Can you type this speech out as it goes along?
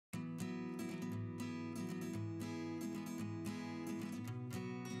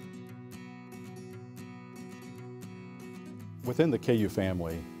Within the KU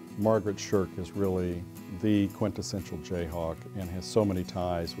family, Margaret Shirk is really the quintessential Jayhawk and has so many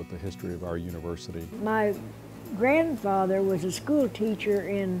ties with the history of our university. My grandfather was a school teacher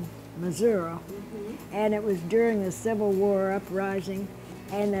in Missouri, and it was during the Civil War uprising,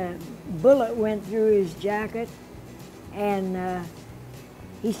 and a bullet went through his jacket, and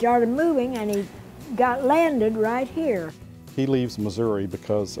he started moving, and he got landed right here. He leaves Missouri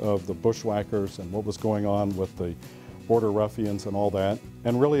because of the bushwhackers and what was going on with the border ruffians and all that,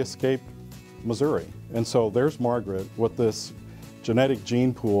 and really escaped Missouri. And so there's Margaret with this genetic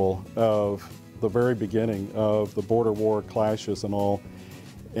gene pool of the very beginning of the border war clashes and all,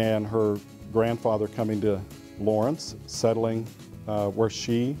 and her grandfather coming to Lawrence, settling where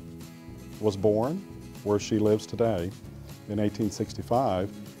she was born, where she lives today in 1865.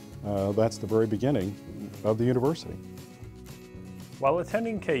 That's the very beginning of the university. While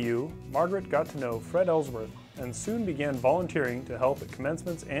attending KU, Margaret got to know Fred Ellsworth and soon began volunteering to help at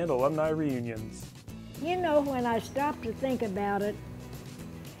commencements and alumni reunions. You know, when I stopped to think about it,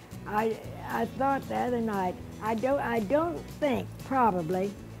 I thought the other night, I don't think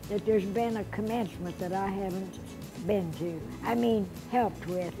probably that there's been a commencement that I haven't been to. I mean, helped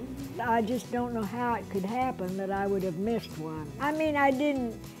with. I just don't know how it could happen that I would have missed one. I mean, I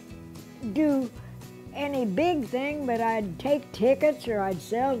didn't do any big thing, but I'd take tickets, or I'd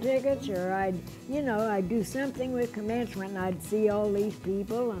sell tickets, or I'd do something with commencement, and I'd see all these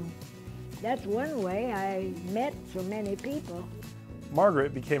people, and that's one way I met so many people.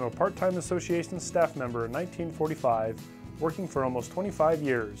 Margaret became a part-time association staff member in 1945, working for almost 25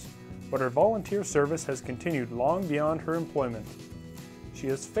 years, but her volunteer service has continued long beyond her employment. She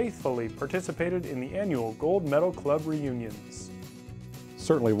has faithfully participated in the annual Gold Medal Club reunions.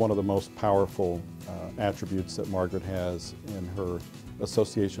 Certainly one of the most powerful attributes that Margaret has in her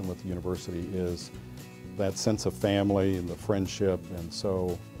association with the university is that sense of family and the friendship, and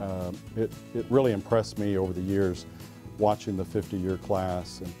so it really impressed me over the years watching the 50-year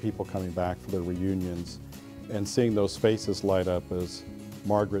class and people coming back for their reunions and seeing those faces light up as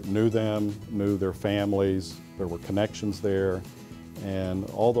Margaret knew them, knew their families, there were connections there, and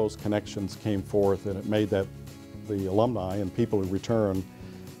all those connections came forth, and it made that the alumni and people who return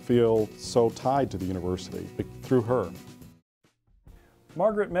feel so tied to the university through her.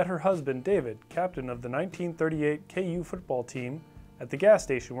 Margaret met her husband, David, captain of the 1938 KU football team, at the gas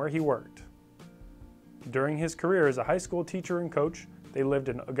station where he worked. During his career as a high school teacher and coach, they lived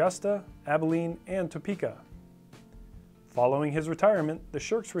in Augusta, Abilene, and Topeka. Following his retirement, the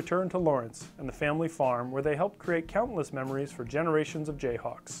Shirks returned to Lawrence and the family farm, where they helped create countless memories for generations of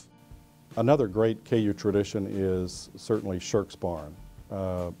Jayhawks. Another great KU tradition is certainly Shirk's Barn.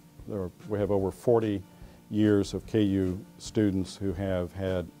 We have over 40 years of KU students who have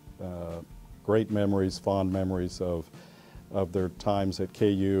had great memories, fond memories of their times at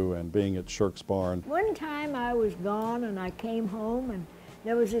KU and being at Shirk's Barn. One time I was gone and I came home, and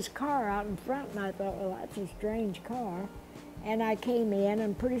there was this car out in front, and I thought, well, that's a strange car. And I came in,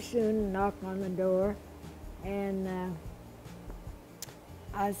 and pretty soon knocked on the door, and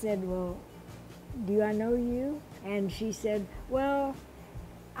I said, well, do I know you? And she said, well,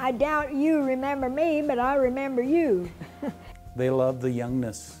 I doubt you remember me, but I remember you. They love the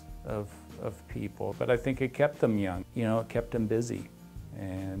youngness of people, but I think it kept them young. You know, it kept them busy,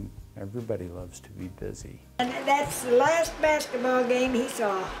 and everybody loves to be busy. And that's the last basketball game he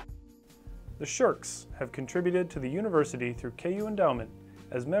saw. The Shirks have contributed to the university through KU Endowment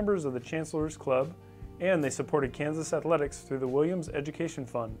as members of the Chancellor's Club, and they supported Kansas athletics through the Williams Education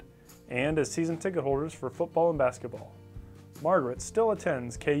Fund, and as season ticket holders for football and basketball. Margaret still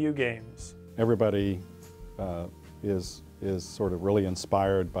attends KU games. Everybody is sort of really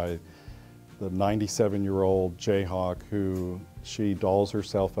inspired by the 97-year-old Jayhawk who she dolls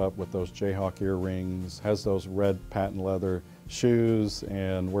herself up with those Jayhawk earrings, has those red patent leather shoes,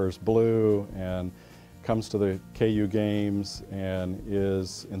 and wears blue, and comes to the KU games and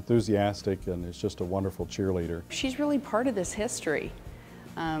is enthusiastic and is just a wonderful cheerleader. She's really part of this history.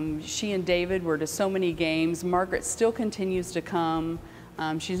 She and David were to so many games. Margaret still continues to come.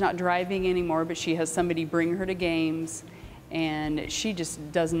 She's not driving anymore, but she has somebody bring her to games, and she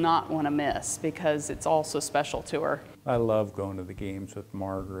just does not want to miss because it's all so special to her. I love going to the games with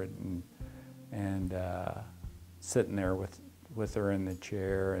Margaret and sitting there with her in the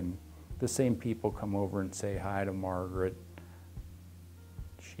chair, and the same people come over and say hi to Margaret.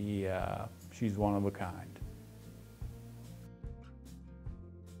 She's one of a kind.